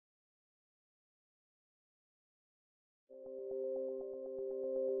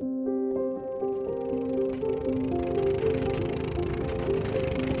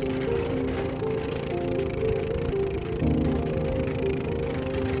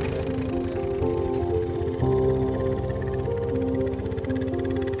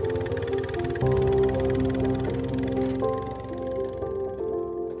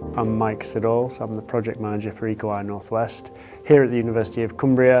I'm Mike Siddall, so I'm the project manager for EcoEye Northwest here at the University of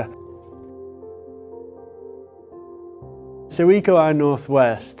Cumbria. So EcoEye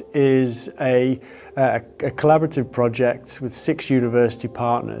Northwest is a collaborative project with 6 university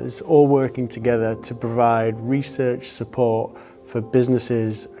partners all working together to provide research support for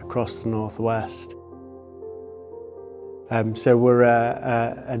businesses across the Northwest. So we're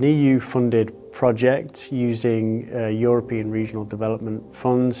an EU-funded project using European Regional Development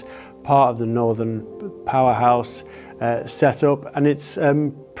Funds, part of the Northern Powerhouse setup, and it's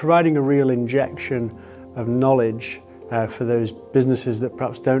providing a real injection of knowledge for those businesses that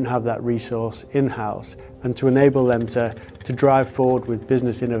perhaps don't have that resource in-house, and to enable them to drive forward with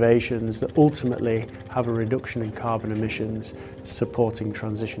business innovations that ultimately have a reduction in carbon emissions, supporting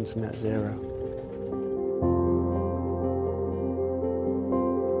transition to net zero.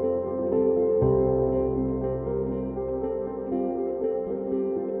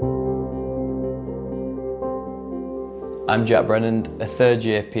 I'm Brennand, a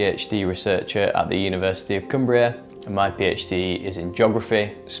third-year PhD researcher at the University of Cumbria, and my PhD is in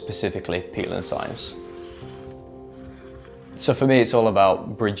geography, specifically peatland science. So for me, it's all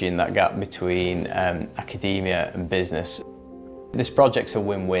about bridging that gap between academia and business. This project's a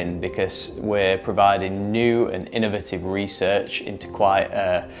win-win because we're providing new and innovative research into quite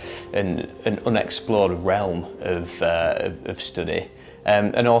an unexplored realm of study.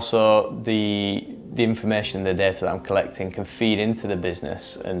 And also the information and the data that I'm collecting can feed into the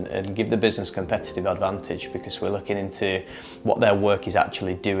business and give the business competitive advantage, because we're looking into what their work is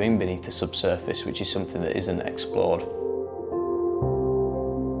actually doing beneath the subsurface, which is something that isn't explored.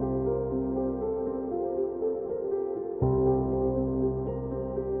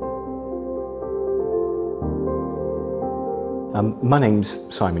 My name's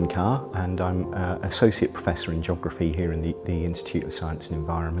Simon Carr, and I'm Associate Professor in Geography here in the Institute of Science and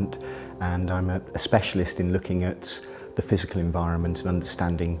Environment, and I'm a specialist in looking at the physical environment and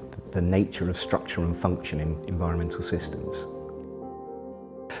understanding the nature of structure and function in environmental systems.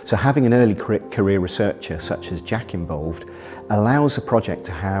 So having an early career researcher such as Jack involved allows a project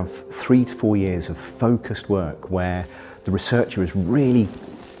to have 3 to 4 years of focused work where the researcher is really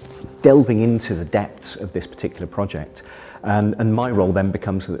delving into the depths of this particular project. And my role then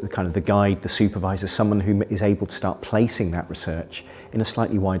becomes the guide, the supervisor, someone who is able to start placing that research in a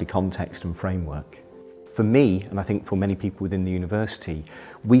slightly wider context and framework. For me, and I think for many people within the university,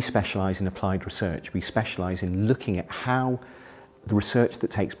 we specialise in applied research. We specialise in looking at how the research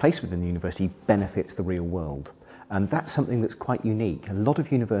that takes place within the university benefits the real world. And that's something that's quite unique. A lot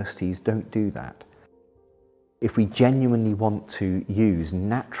of universities don't do that. If we genuinely want to use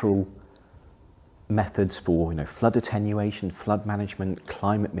natural methods for flood attenuation, flood management,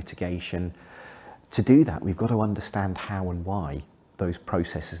 climate mitigation, to do that we've got to understand how and why those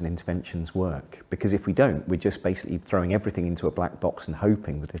processes and interventions work. Because if we don't, we're just basically throwing everything into a black box and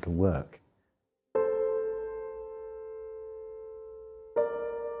hoping that it'll work.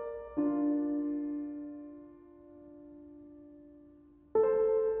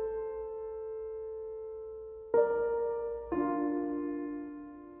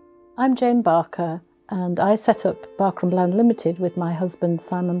 I'm Jane Barker, and I set up Barker & Bland Limited with my husband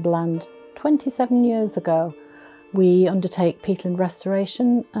Simon Bland 27 years ago. We undertake peatland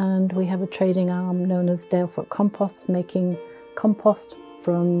restoration, and we have a trading arm known as Dalefoot Composts, making compost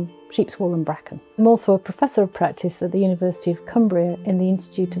from sheep's wool and bracken. I'm also a Professor of Practice at the University of Cumbria in the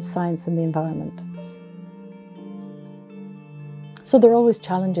Institute of Science and the Environment. So there are always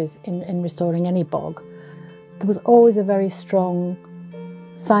challenges in restoring any bog. There was always a very strong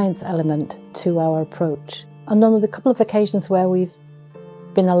science element to our approach. And on the couple of occasions where we've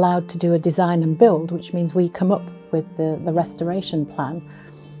been allowed to do a design and build, which means we come up with the restoration plan,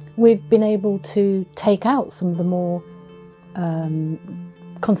 we've been able to take out some of the more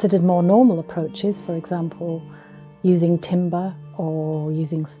considered more normal approaches, for example, using timber or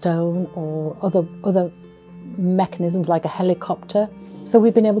using stone or other mechanisms like a helicopter. So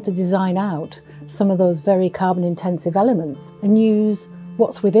we've been able to design out some of those very carbon intensive elements and use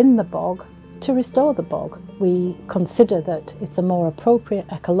what's within the bog to restore the bog. We consider that it's a more appropriate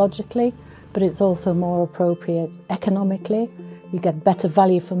ecologically, but it's also more appropriate economically. You get better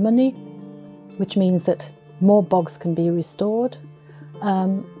value for money, which means that more bogs can be restored,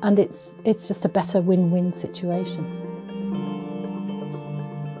 and it's just a better win-win situation.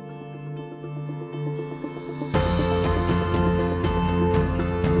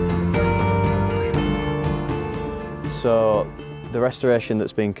 So the restoration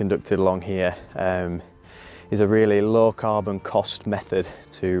that's being conducted along here is a really low carbon cost method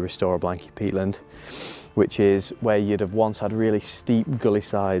to restore a blanket peatland. which is where you'd have once had really steep gully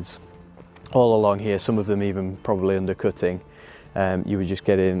sides all along here, some of them even probably undercutting. You were just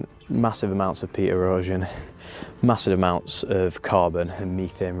getting massive amounts of peat erosion, massive amounts of carbon and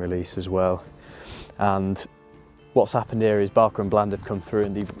methane release as well. And what's happened here is Barker and Bland have come through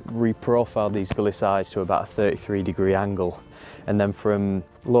and they've reprofiled these gully sides to about a 33-degree angle. And then from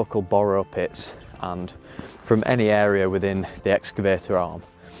local borrow pits and from any area within the excavator arm,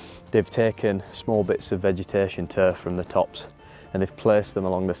 they've taken small bits of vegetation turf from the tops and they've placed them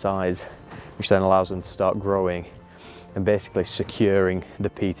along the sides, which then allows them to start growing and basically securing the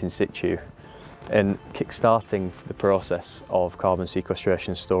peat in situ and kick-starting the process of carbon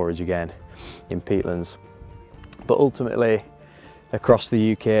sequestration storage again in peatlands. But ultimately, across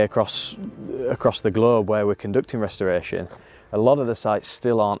the UK, across the globe where we're conducting restoration, a lot of the sites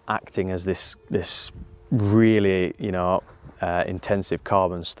still aren't acting as this really, intensive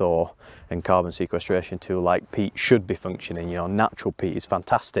carbon store and carbon sequestration tool like peat should be functioning. Natural peat is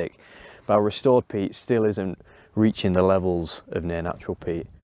fantastic, but our restored peat still isn't reaching the levels of near natural peat.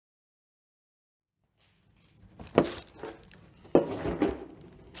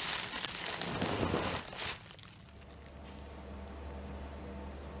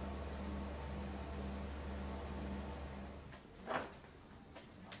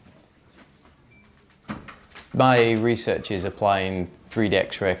 My research is applying 3D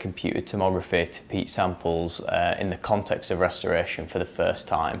X-ray computed tomography to peat samples in the context of restoration for the first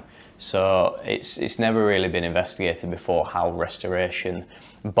time. So it's never really been investigated before how restoration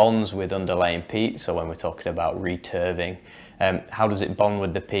bonds with underlying peat. So when we're talking about returving, how does it bond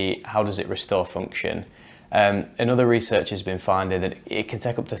with the peat? How does it restore function? And other research has been finding that it can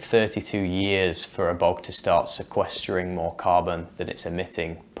take up to 32 years for a bog to start sequestering more carbon than it's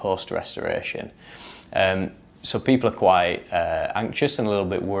emitting post-restoration. So people are quite anxious and a little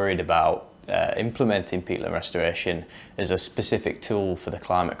bit worried about implementing peatland restoration as a specific tool for the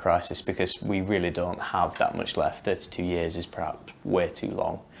climate crisis, because we really don't have that much left. 32 years is perhaps way too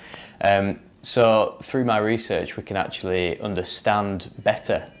long. So through my research, we can actually understand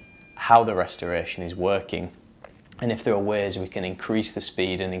better how the restoration is working, and if there are ways we can increase the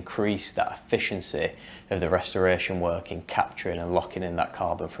speed and increase that efficiency of the restoration work in capturing and locking in that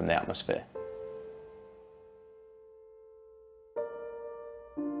carbon from the atmosphere.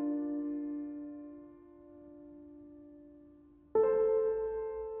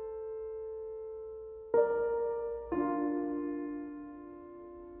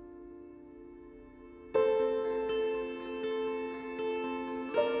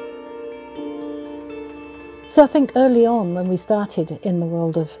 So I think early on when we started in the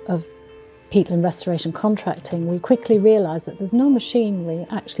world of peatland restoration contracting, we quickly realised that there's no machinery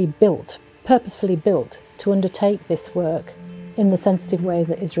actually built, purposefully built, to undertake this work in the sensitive way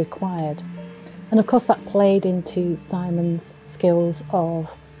that is required. And of course that played into Simon's skills of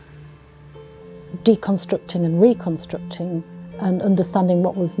deconstructing and reconstructing and understanding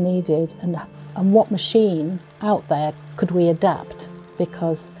what was needed and what machine out there could we adapt,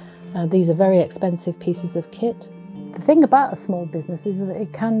 because these are very expensive pieces of kit. The thing about a small business is that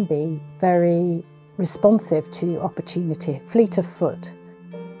it can be very responsive to opportunity, fleet of foot.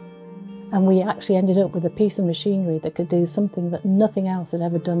 And we actually ended up with a piece of machinery that could do something that nothing else had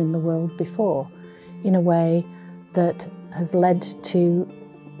ever done in the world before, in a way that has led to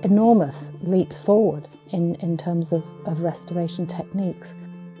enormous leaps forward in terms of restoration techniques.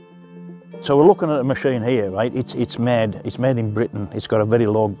 So we're looking at a machine here, right? It's made in Britain. It's got a very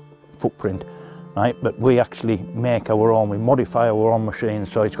low footprint, right? But we actually make our own, we modify our own machine,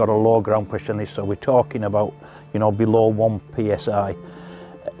 so it's got a low ground pressure in this, so we're talking about, below 1 psi.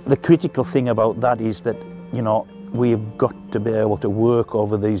 The critical thing about that is that, we've got to be able to work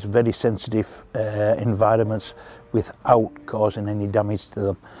over these very sensitive environments without causing any damage to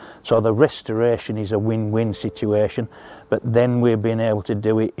them. So the restoration is a win-win situation, but then we're being able to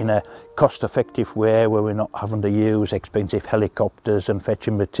do it in a cost-effective way where we're not having to use expensive helicopters and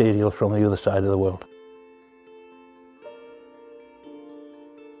fetching material from the other side of the world.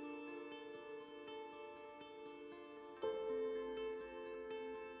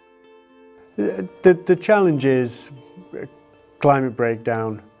 The challenge is climate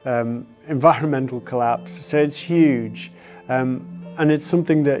breakdown, environmental collapse, so it's huge, and it's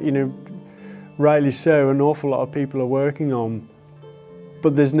something that, rightly so, an awful lot of people are working on,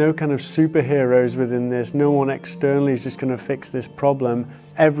 but there's no kind of superheroes within this. No one externally is just going to fix this problem.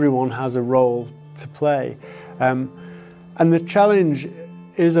 Everyone has a role to play, and the challenge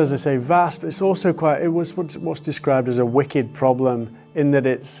is, as I say, vast, but it's also what's described as a wicked problem, in that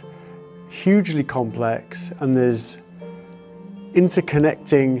it's hugely complex and there's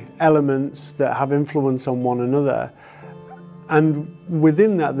interconnecting elements that have influence on one another. And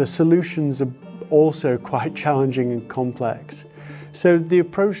within that, the solutions are also quite challenging and complex. So the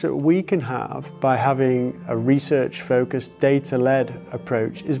approach that we can have by having a research-focused, data-led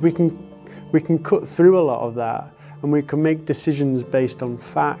approach is we can cut through a lot of that, and we can make decisions based on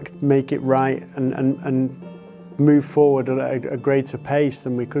fact, make it right, and move forward at a greater pace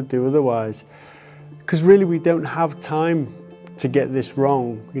than we could do otherwise. Because really we don't have time to get this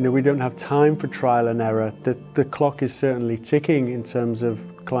wrong. You know, we don't have time for trial and error. The clock is certainly ticking in terms of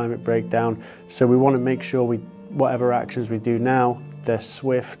climate breakdown, so we want to make sure whatever actions we do now, they're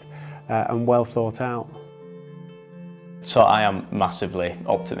swift and well thought out. So I am massively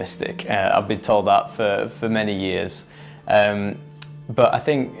optimistic. I've been told that for many years. But I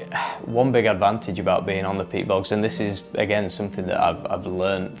think one big advantage about being on the peat bogs, and this is again something that I've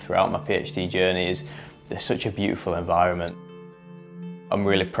learned throughout my PhD journey, is there's such a beautiful environment. I'm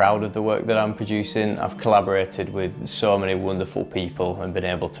really proud of the work that I'm producing. I've collaborated with so many wonderful people and been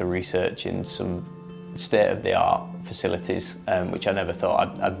able to research in some state-of-the-art facilities, which I never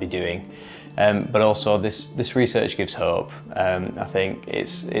thought I'd be doing. But also this research gives hope. I think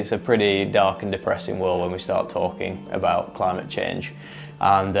it's a pretty dark and depressing world when we start talking about climate change.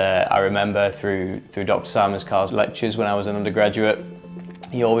 And I remember through Dr. Simon Carr's lectures when I was an undergraduate,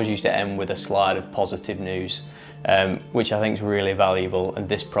 he always used to end with a slide of positive news, which I think is really valuable, and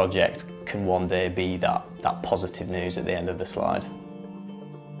this project can one day be that positive news at the end of the slide.